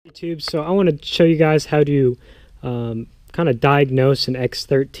YouTube. So I want to show you guys how to kind of diagnose an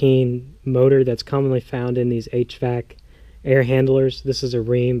X13 motor that's commonly found in these HVAC air handlers. This is a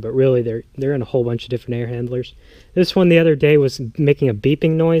ream, but really they're in a whole bunch of different air handlers. This one the other day was making a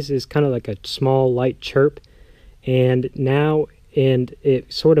beeping noise. It's kind of like a small light chirp, and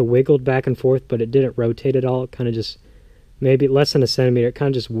it sort of wiggled back and forth, but it didn't rotate at all. It kind of just, maybe less than a centimeter, it kind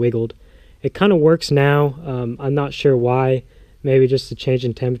of just wiggled. It kind of works now. I'm not sure why. Maybe just a change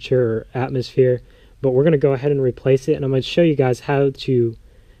in temperature or atmosphere, but we're going to go ahead and replace it, and I'm going to show you guys how to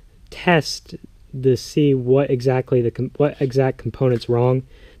test to see what exact component's wrong.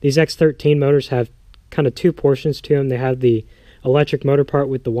 These X13 motors have kind of two portions to them. They have the electric motor part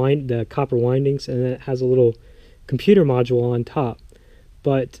with the copper windings, and then it has a little computer module on top.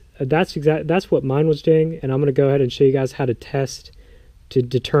 But that's what mine was doing, and I'm going to go ahead and show you guys how to test to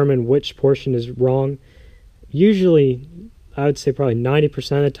determine which portion is wrong. Usually, I would say probably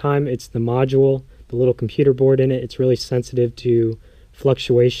 90% of the time, it's the module, the little computer board in it. It's really sensitive to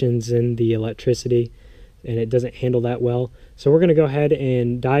fluctuations in the electricity, and it doesn't handle that well. So we're going to go ahead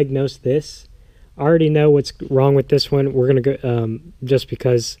and diagnose this. I already know what's wrong with this one. We're going to go, just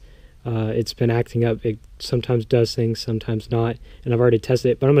because it's been acting up. It sometimes does things, sometimes not, and I've already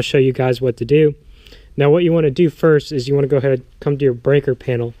tested it, but I'm going to show you guys what to do. Now what you want to do first is you want to go ahead and come to your breaker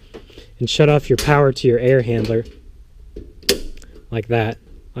panel and shut off your power to your air handler. Like that.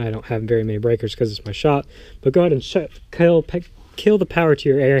 I don't have very many breakers because it's my shop, but go ahead and kill the power to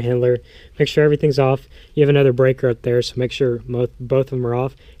your air handler. Make sure everything's off. You have another breaker up there, so make sure both of them are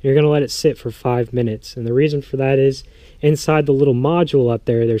off. You're going to let it sit for 5 minutes, and the reason for that is inside the little module up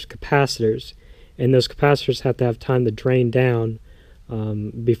there, there's capacitors, and those capacitors have to have time to drain down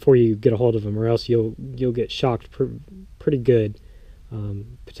before you get a hold of them, or else you'll get shocked pretty good.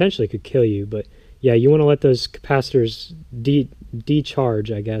 Potentially could kill you, but yeah, you want to let those capacitors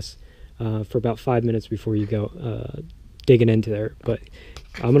decharge, I guess, for about 5 minutes before you go digging into there. But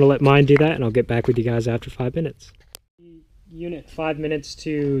I'm going to let mine do that, and I'll get back with you guys after 5 minutes. Unit 5 minutes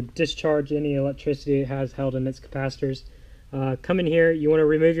to discharge any electricity it has held in its capacitors. Come in here. You want to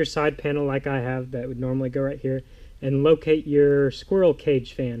remove your side panel like I have. That would normally go right here. And locate your squirrel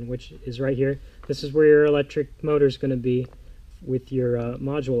cage fan, which is right here. This is where your electric motor is going to be with your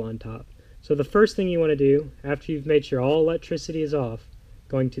module on top. So the first thing you want to do, after you've made sure all electricity is off,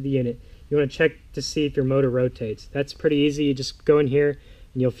 going to the unit, you want to check to see if your motor rotates. That's pretty easy. You just go in here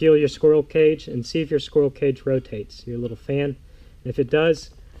and you'll feel your squirrel cage and see if your squirrel cage rotates, your little fan. And if it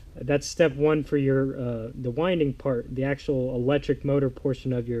does, that's step one for your the winding part. The actual electric motor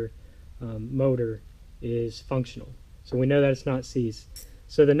portion of your motor is functional. So we know that it's not seized.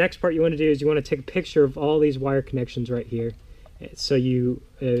 So the next part you want to do is you want to take a picture of all these wire connections right here. So you,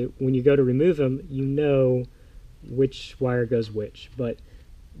 when you go to remove them, you know which wire goes which. But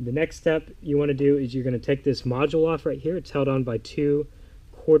the next step you want to do is you're going to take this module off right here. It's held on by 2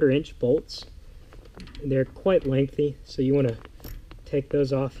 1/4-inch bolts. They're quite lengthy, so you want to take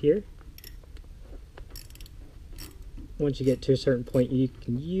those off here. Once you get to a certain point, you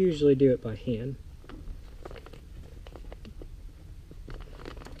can usually do it by hand.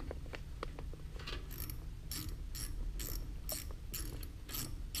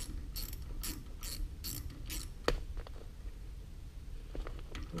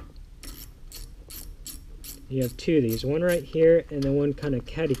 You have 2 of these, one right here and then one kind of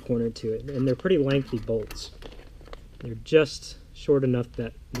catty corner to it, and they're pretty lengthy bolts. They're just short enough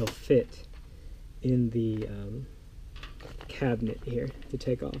that they'll fit in the cabinet here to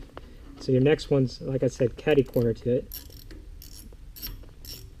take off. So your next one's, like I said, catty corner to it.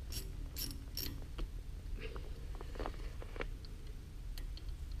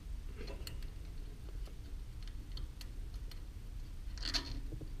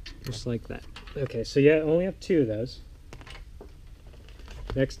 Just like that. Okay, so you only have 2 of those.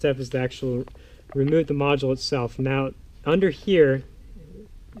 Next step is to actually remove the module itself. Now, under here,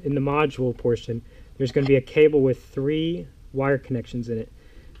 in the module portion, there's going to be a cable with 3 wire connections in it.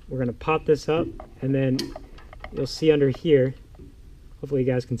 We're going to pop this up, and then you'll see under here, hopefully you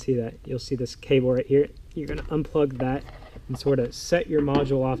guys can see that, you'll see this cable right here. You're going to unplug that and sort of set your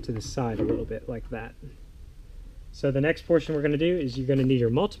module off to the side a little bit like that. So the next portion we're going to do is you're going to need your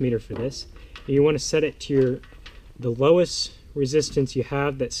multimeter for this. And you want to set it to the lowest resistance you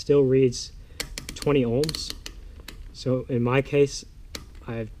have that still reads 20 ohms. So in my case,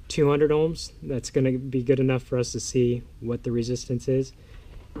 I have 200 ohms. That's going to be good enough for us to see what the resistance is.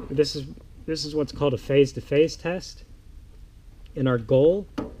 This is what's called a phase-to-phase test. And our goal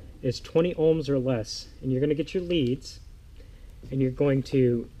is 20 ohms or less. And you're going to get your leads, and you're going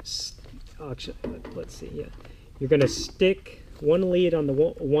to, actually, let's see, yeah. You're going to stick one lead on the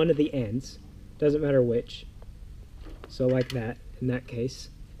one of the ends, doesn't matter which. So like that, in that case.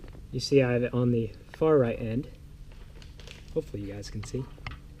 You see I have it on the far right end. Hopefully you guys can see.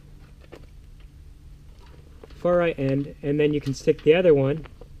 Far right end, and then you can stick the other one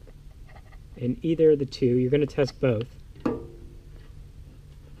in either of the two. You're going to test both.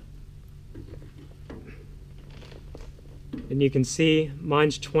 And you can see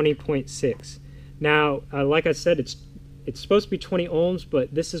mine's 20.6. Now, like I said, it's supposed to be 20 ohms,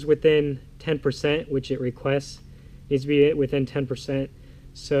 but this is within 10%, which it requests. It needs to be within 10%.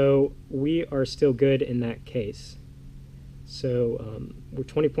 So we are still good in that case. So we're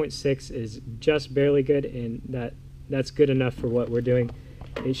 20.6 is just barely good, and that's good enough for what we're doing.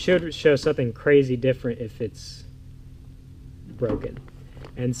 It should show something crazy different if it's broken.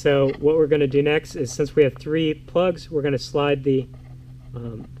 And so what we're going to do next is, since we have 3 plugs, we're going to slide the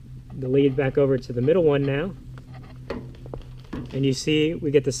lead back over to the middle one now. And you see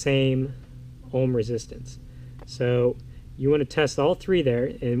we get the same ohm resistance. So you want to test all 3 there,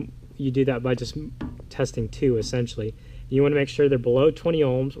 and you do that by just testing 2 essentially. You want to make sure they're below 20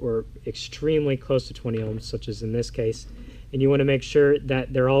 ohms or extremely close to 20 ohms, such as in this case. And you want to make sure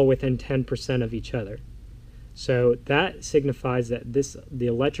that they're all within 10% of each other. So that signifies that the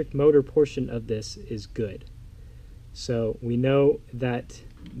electric motor portion of this is good. So we know that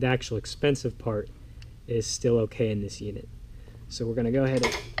the actual expensive part is still okay in this unit. So we're going to go ahead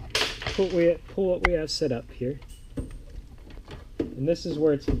and pull what we have set up here. And this is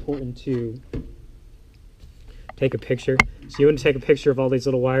where it's important to take a picture. So you want to take a picture of all these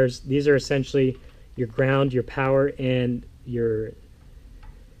little wires. These are essentially your ground, your power, and your,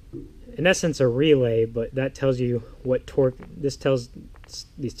 in essence, a relay, but that tells you what torque. These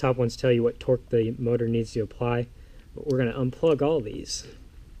top ones tell you what torque the motor needs to apply. But we're going to unplug all these.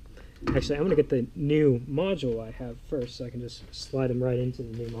 Actually, I'm going to get the new module I have first, so I can just slide them right into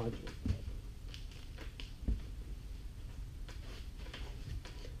the new module.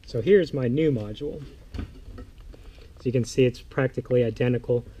 So here's my new module. So you can see it's practically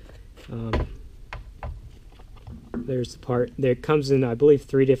identical. There's the part. There comes in, I believe,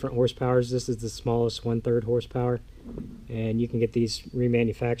 3 different horsepowers. This is the smallest, 1/3 horsepower. And you can get these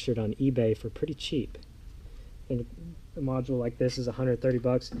remanufactured on eBay for pretty cheap. I think a module like this is 130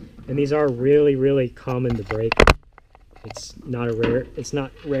 bucks. And these are really, really common to break. It's not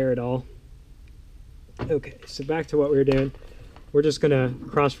rare at all. Okay, so back to what we were doing. We're just going to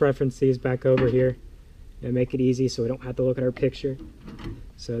cross-reference these back over here and make it easy so we don't have to look at our picture.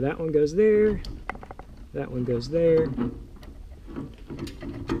 So that one goes there. That one goes there.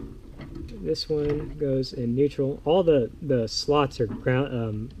 This one goes in neutral. All the slots are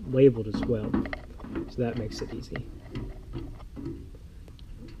labeled as well, so that makes it easy.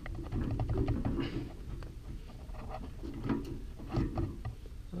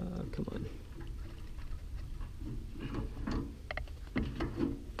 Come on.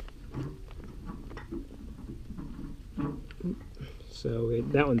 So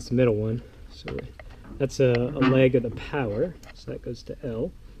that one's the middle one. So that's a leg of the power, so that goes to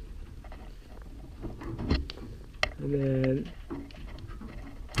L. And then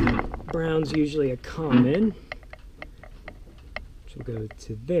brown's usually a common, which will go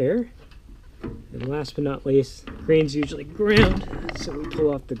to there. And last but not least, green's usually ground, so we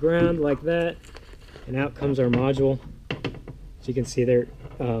pull off the ground like that, and out comes our module. So you can see they're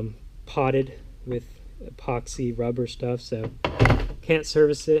potted with epoxy rubber stuff, so can't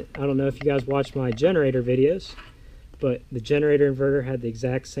service it. I don't know if you guys watch my generator videos, but the generator inverter had the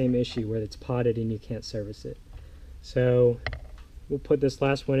exact same issue where it's potted and you can't service it. So we'll put this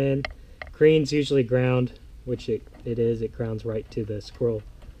last one in. Green's usually ground, which it is. It grounds right to the squirrel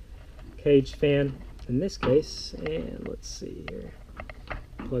cage fan in this case. And let's see here.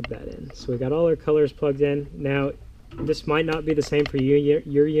 Plug that in. So we got all our colors plugged in. Now this might not be the same for you,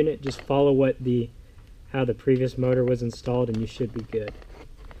 your unit. Just follow how the previous motor was installed and you should be good.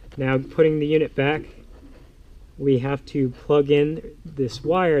 Now putting the unit back, we have to plug in this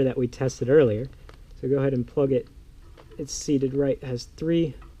wire that we tested earlier. So go ahead and plug it. It's seated right, it has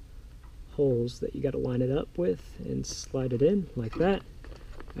 3 holes that you got to line it up with and slide it in like that.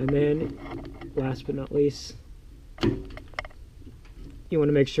 And then last but not least, you want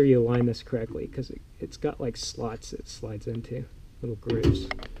to make sure you align this correctly because it's got like slots it slides into, little grooves,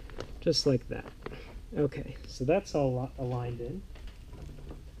 just like that. Okay, so that's all aligned in.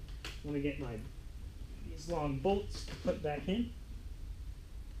 I'm going to get these long bolts to put back in.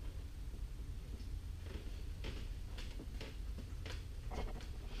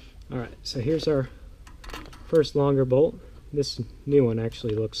 Alright, so here's our first longer bolt. This new one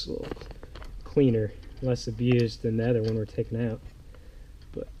actually looks a little cleaner less abused than the other one we're taking out.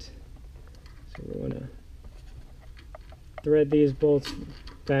 But so we're going to thread these bolts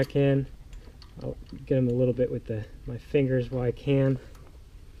back in. I'll get them a little bit with my fingers while I can.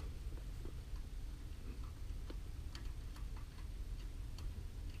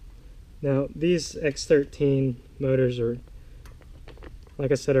 Now these X13 motors are,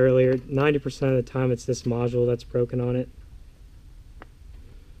 like I said earlier, 90% of the time it's this module that's broken on it.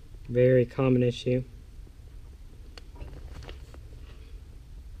 Very common issue.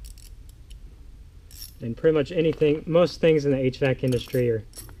 And pretty much anything, most things in the HVAC industry are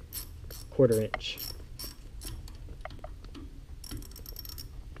 1/4 inch.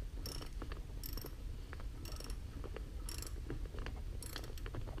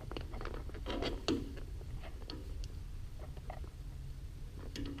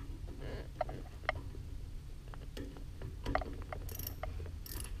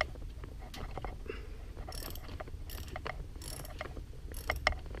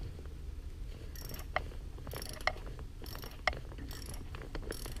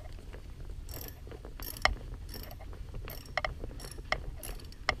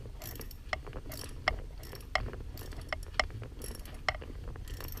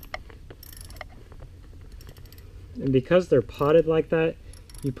 And because they're potted like that,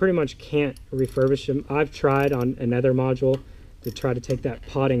 you pretty much can't refurbish them. I've tried on another module to try to take that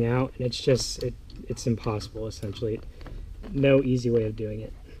potting out, and it's just, it's impossible, essentially. No easy way of doing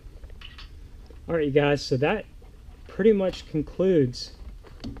it. Alright, you guys, so that pretty much concludes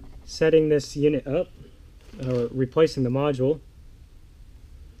setting this unit up, or replacing the module.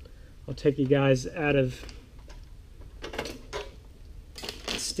 I'll take you guys out of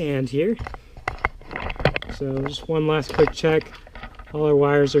the stand here. So just one last quick check. All our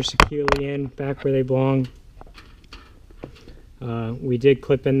wires are securely in, back where they belong. We did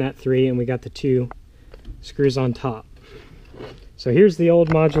clip in that 3, and we got the 2 screws on top. So here's the old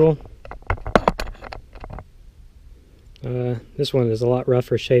module. This one is a lot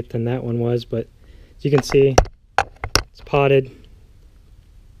rougher shape than that one was, but as you can see, it's potted.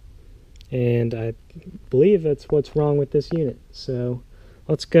 And I believe that's what's wrong with this unit. So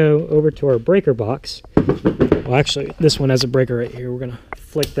let's go over to our breaker box. Well, actually, this one has a breaker right here. We're going to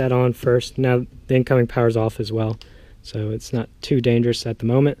flick that on first. Now the incoming power's off as well, so it's not too dangerous at the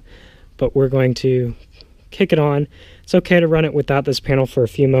moment. But we're going to kick it on. It's okay to run it without this panel for a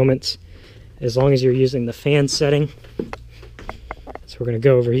few moments, as long as you're using the fan setting. So we're going to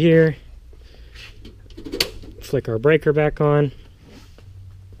go over here, flick our breaker back on,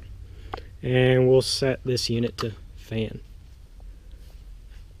 and we'll set this unit to fan.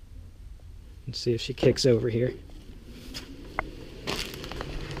 Let's see if she kicks over here.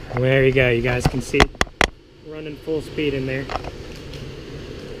 There you go, you guys can see it running full speed in there.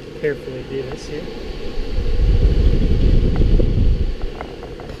 Carefully do this here.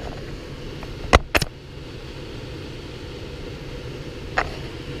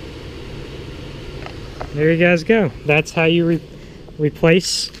 There you guys go. That's how you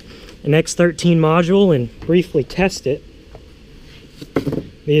replace an X13 module and briefly test it.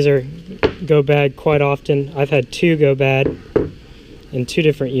 These go bad quite often. I've had 2 go bad in 2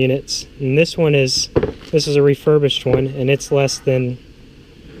 different units, and this is a refurbished one, and it's less than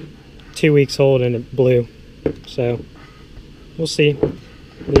 2 weeks old, and it blew. So we'll see.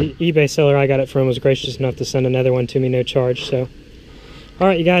 The eBay seller I got it from was gracious enough to send another one to me, no charge. So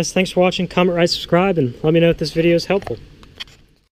alright, you guys, thanks for watching. Comment, rate, subscribe, and let me know if this video is helpful.